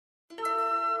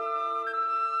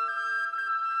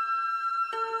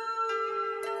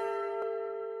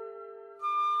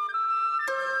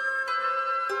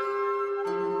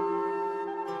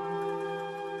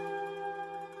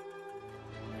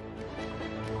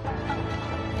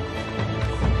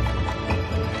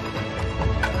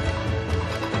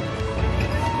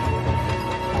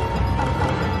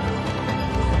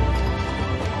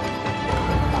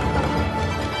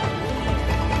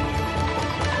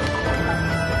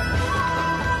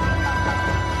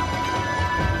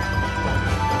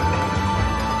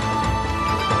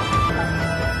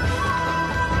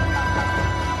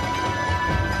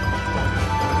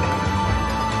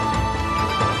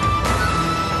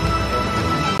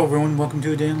Hello everyone, welcome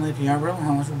to a day in life. Yeah, real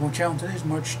house. Watch out. Today is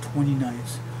March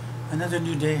 29th. Another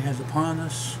new day has upon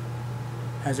us.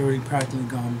 Has already practically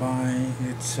gone by.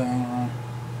 It's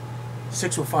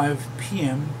 6:05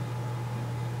 p.m.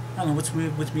 I don't know what's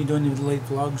with me doing the late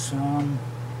vlogs. I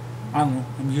don't know.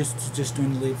 I'm used to just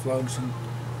doing the late vlogs and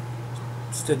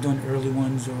instead of doing early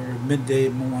ones or midday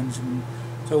ones, and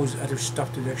there's always other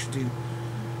stuff to actually do.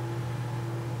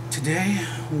 Today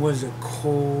was a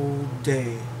cold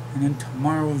day. And then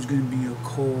tomorrow is going to be a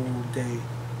cold day.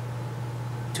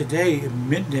 Today at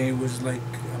midday was like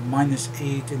a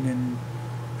 -8, and then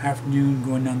afternoon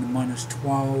going down to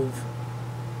 -12.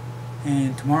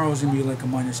 And tomorrow is going to be like a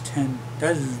 -10.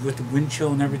 That is with the wind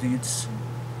chill and everything. It's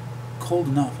cold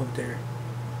enough up there.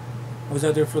 I was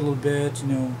out there for a little bit, you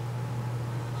know.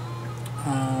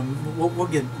 We'll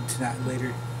get into that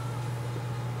later.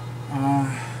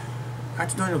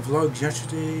 After doing the vlogs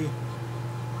yesterday,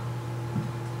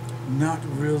 not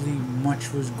really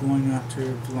much was going after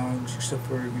vlogs except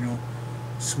for, you know,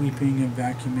 sweeping and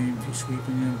vacuuming,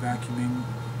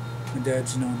 My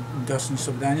dad's, you know, dusting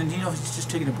stuff like that, and you know, he's just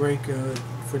taking a break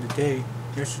for the day.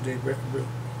 Yesterday,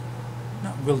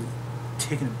 not really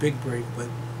taking a big break, but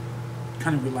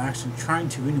kind of relaxing, trying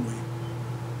to anyway.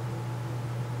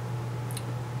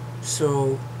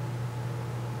 So,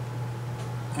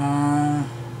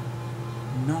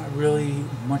 not really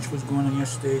much was going on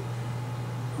yesterday.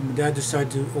 My dad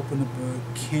decided to open up a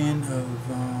can of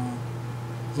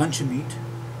luncheon meat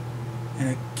and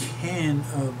a can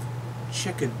of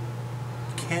chicken.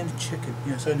 Canned chicken.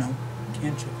 Yes, I know.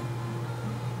 Canned chicken.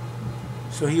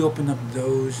 So he opened up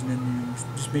those and then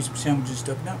just made some sandwiches and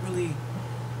stuff. Not really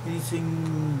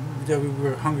anything that we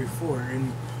were hungry for.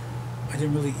 And I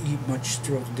didn't really eat much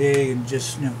throughout the day and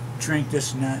just, you know, drank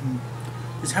this and that and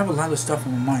just have a lot of stuff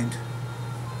on my mind.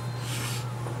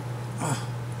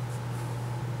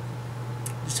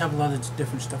 Just have a lot of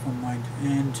different stuff on mind,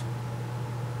 and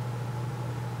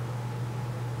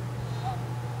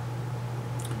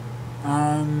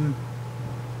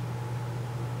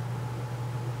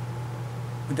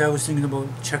my dad was thinking about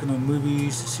checking on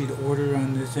movies to see the order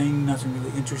on the thing. Nothing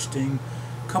really interesting.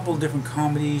 A couple of different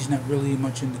comedies. Not really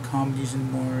much into comedies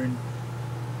anymore, and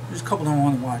there's a couple I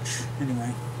want to watch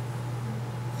anyway.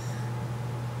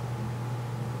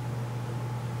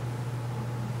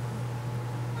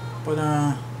 But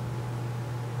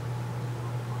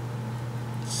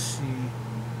let's see.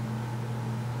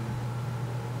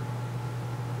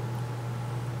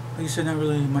 Like I said, not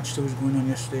really much that was going on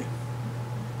yesterday.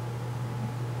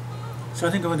 So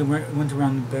I think I went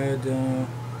around the bed.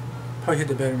 Probably hit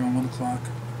the bed around 1 o'clock.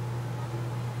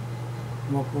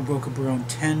 Woke up around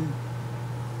 10.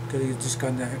 Because I just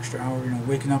got that extra hour, you know,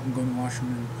 waking up and going to the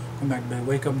washroom and going back to bed.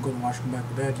 Wake up and go to the washroom, back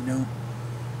to bed, you know.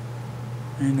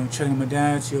 And, you know, checking on my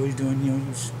dad, see how he's doing, you know,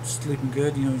 he's sleeping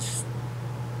good, you know,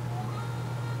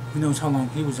 who knows how long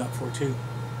he was up for, too.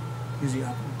 Usually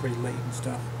up pretty late and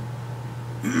stuff.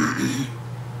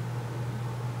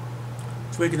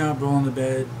 Just waking up, rolling to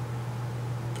bed,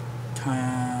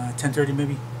 10:30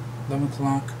 maybe, 11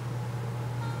 o'clock.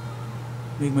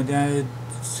 Make my dad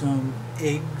some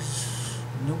eggs,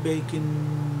 no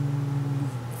bacon,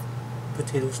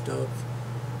 potato stuff.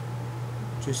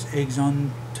 Just eggs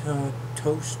on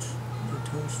toast.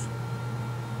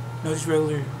 No, just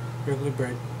regular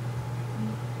bread.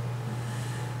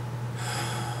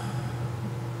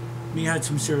 Me had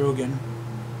some cereal again.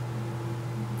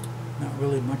 Not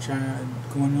really much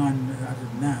going on other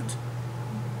than that.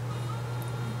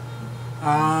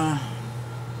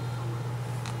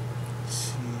 Let's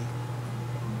see.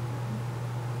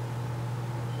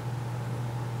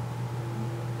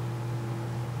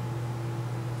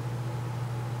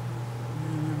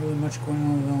 Much going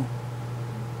on at all.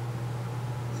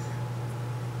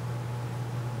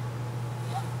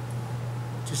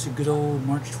 Just a good old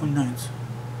March 29th.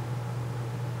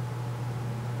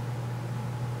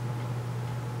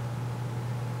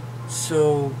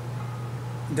 So,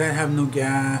 Dad have no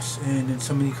gas, and then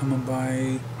somebody coming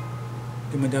by,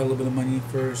 give my dad a little bit of money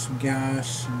for some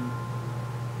gas, and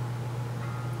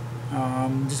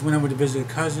just went over to visit a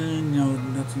cousin. You know,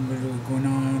 nothing really going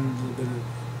on. A little bit of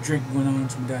drinking going on.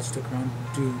 Some dad stuck around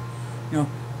to, you know,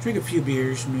 drink a few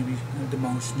beers maybe at the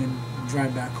most, and then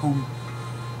drive back home.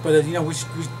 But you know, we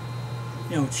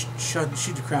you know,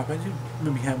 shoot the crap. I didn't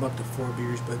maybe have up to 4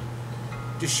 beers, but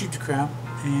just shoot the crap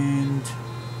and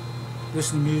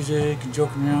listen to music and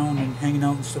joking around and hanging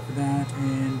out and stuff like that.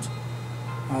 And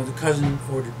the cousin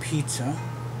ordered pizza,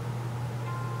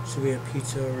 so we had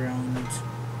pizza around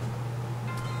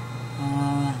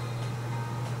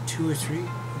 2 or 3,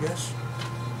 I guess.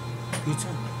 Pizza.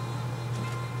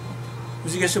 I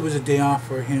guess it was a day off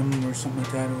for him or something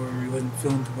like that, or he wasn't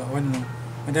feeling too well. I don't know.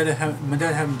 My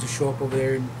dad happened to show up over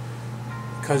there, and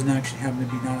cousin actually happened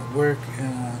to be not at work.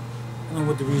 I don't know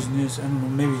what the reason is. I don't know.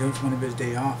 Maybe he just wanted his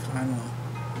day off. I don't know.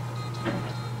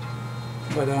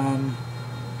 But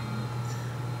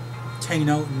it's hanging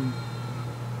out, and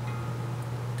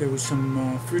there was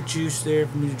some fruit juice there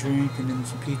for me to drink, and then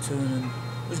some pizza, and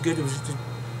it was good. It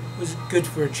was good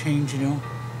for a change, you know.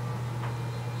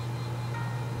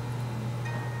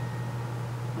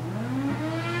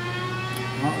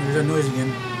 Oh, there's that noise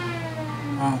again.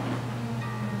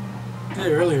 Did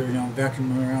it earlier, you know,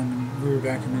 vacuuming around, and we were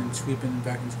vacuuming and sweeping,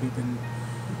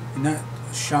 and that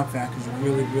shop vac is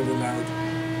really, really loud.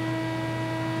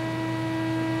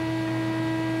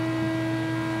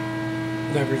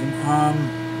 Whatever.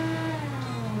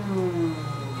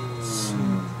 Let's see.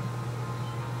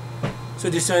 So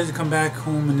I decided to come back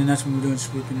home, and then that's when we were doing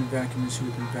sweeping and vacuuming,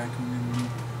 and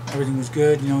everything was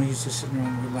good. You know, he's just sitting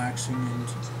around relaxing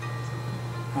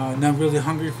and not really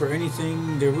hungry for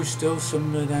anything. There was still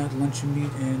some of that luncheon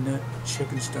meat and that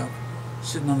chicken stuff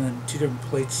sitting on the 2 different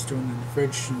plates thrown in the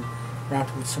fridge and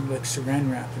wrapped with some like saran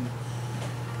wrap. And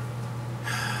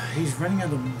he's running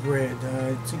out of bread.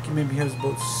 I think he maybe has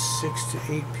about 6 to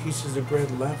 8 pieces of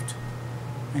bread left,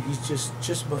 and he's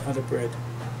just about out of bread.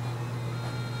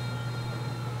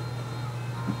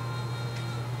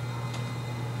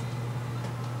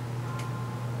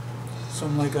 So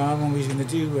I'm like, I don't know what he's gonna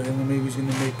do. I don't know, maybe he's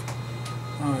gonna make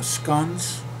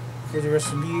scones for the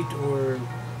rest of the meat, or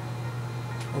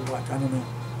what. I don't know.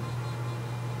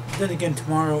 Then again,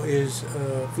 tomorrow is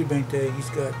food bank day. He's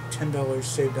got $10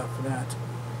 saved up for that.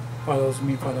 $5 for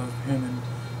me, $5 for him, and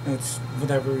you know, it's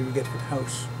whatever we get for the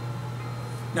house.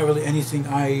 Not really anything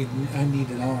I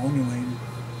need at all anyway.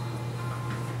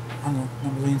 I don't know,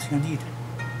 not really anything I need.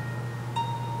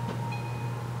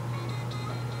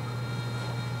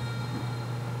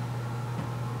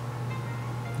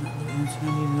 Not really anything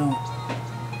I need at all.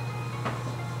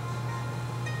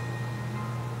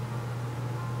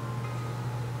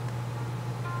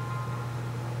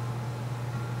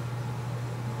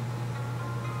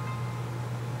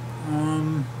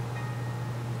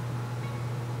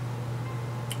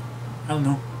 I don't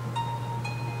know.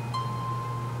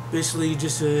 Basically,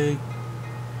 just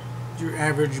your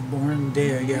average boring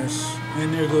day, I guess.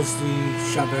 And there goes the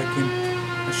shop vac in.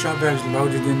 The shop vac is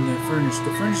loaded in the furnace.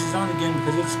 The furnace is on again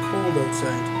because it's cold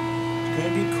outside. It's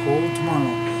gonna be cold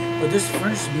tomorrow. But this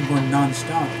furnace has been going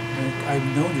non-stop. Like I've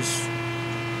noticed,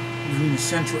 between the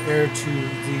central air to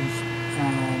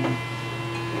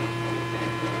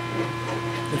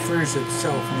the furnace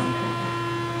itself, you know.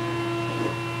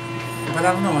 But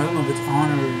I don't know if it's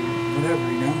on or whatever,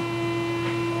 you know.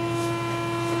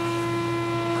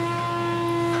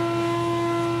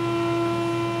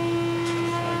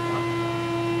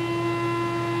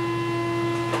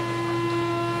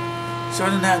 So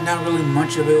other than that, not really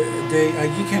much of a day.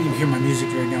 You can't even hear my music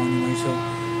right now anyway, so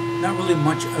not really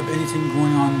much of anything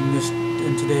going on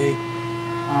in today.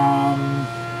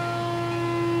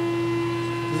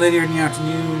 Later in the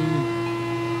afternoon,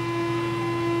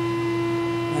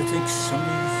 I think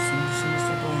somebody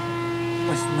stepped by.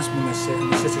 Must be my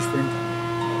sister's friend.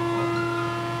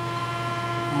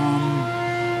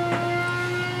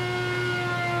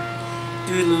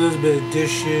 Did a little bit of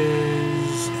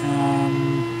dishes.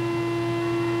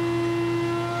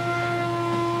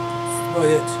 That's about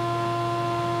it.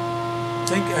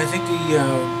 I think the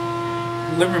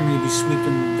living room will be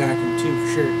sweeping vacuum too, for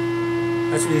sure.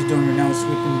 That's what he's doing right now,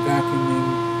 sweeping, vacuuming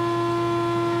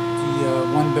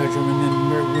the one bedroom, and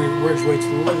then works his way to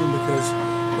the living room because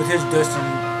with his dusty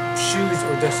shoes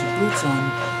or dusty boots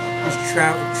on, he's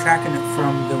tracking it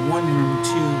from the one room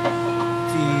to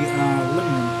the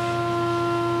living room.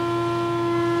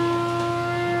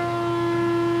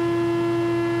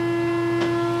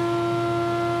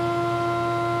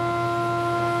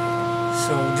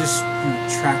 So just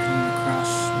tracking it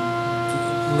across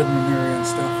the living room area and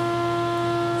stuff.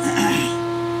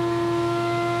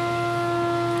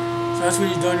 So that's what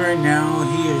he's doing right now.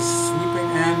 He is sweeping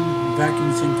and vacuuming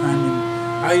at the same time. And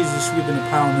I usually sweep in a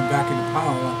pile and then back in a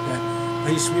pile like that. But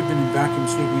he's sweeping and vacuuming,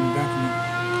 sweeping and vacuuming.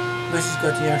 Unless he's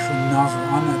got the actual nozzle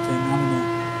on that thing. I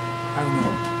don't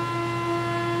know.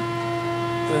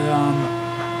 But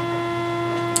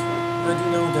I do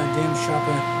know that damn shop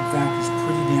vac is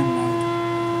pretty damn loud.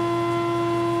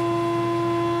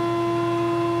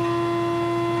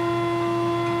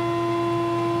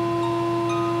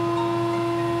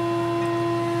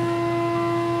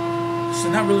 So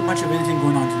not really much of anything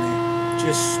going on today.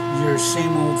 Just your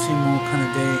same old kind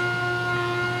of day.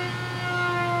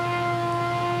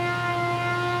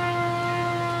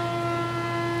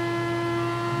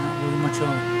 really much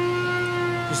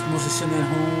just mostly sitting at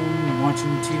home and watching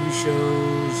TV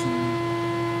shows and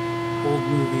old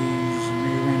movies and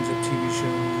reruns of TV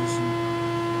shows. And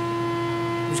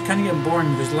it was kind of getting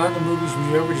boring because a lot of the movies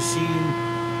we've already seen,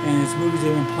 and it's movies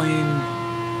they've been playing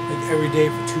like every day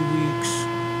for 2 weeks.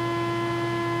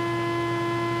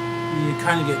 And you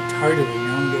kind of get tired of it, you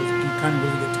know. You kind of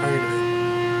really get tired of it.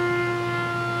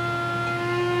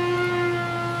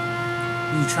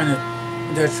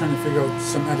 And Dad's trying to figure out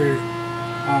some other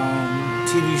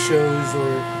TV shows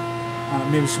or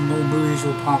maybe some old movies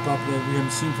will pop up that we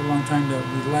haven't seen for a long time that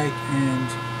we like, and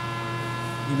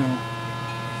you know,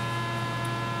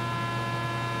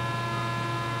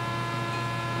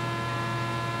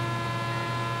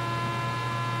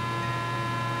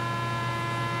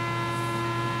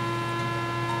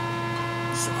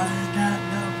 so other than that,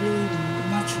 not really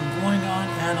much going on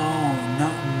at all.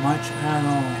 Not much at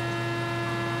all.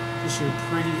 Just your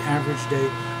pretty average day.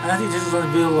 And I think this is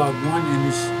on video log 1, and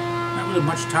there's not really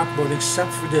much to talk about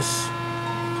except for this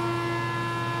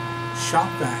shop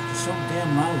vac. It's so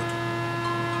damn loud.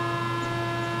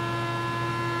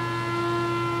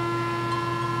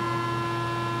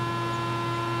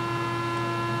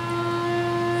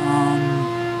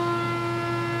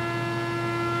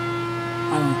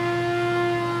 I don't know.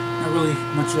 Not really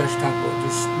much that I should talk about.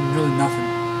 There's really nothing.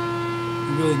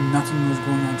 Really nothing was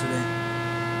going on today.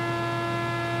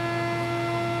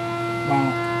 Wow.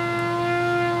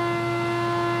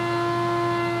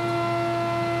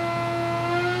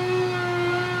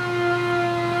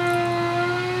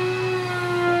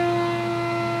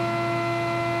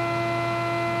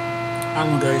 I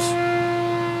don't know, guys.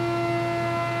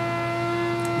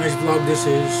 Nice vlog this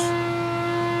is.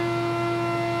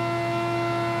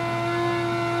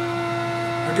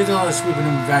 I did a lot of sweeping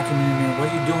and vacuuming in there. What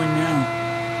are you doing now?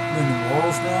 Doing the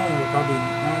walls now? Or probably,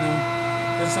 I don't know.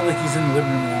 Doesn't sound like he's in the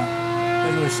living room now.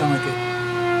 Doesn't really sound like it.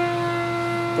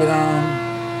 But,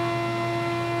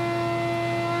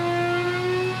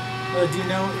 well, do you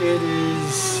know it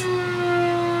is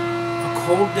a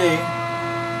cold day.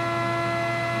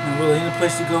 Not really any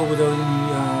place to go without any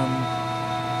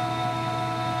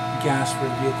gas for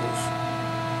vehicles.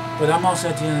 But I'm also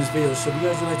at the end of this video, so if you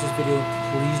guys like this video,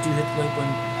 please do hit the like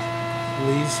button.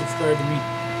 Please subscribe to me.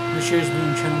 Make sure it's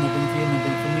my channel, my benefit, my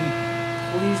benefit for me.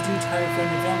 Please do tell your friend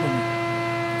and family with me.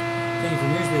 Thank you for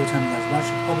this video time, you guys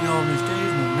watching. Hope you all have nice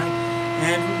days, nice night.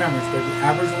 And remember, it's better to be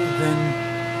Aboriginal than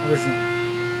original.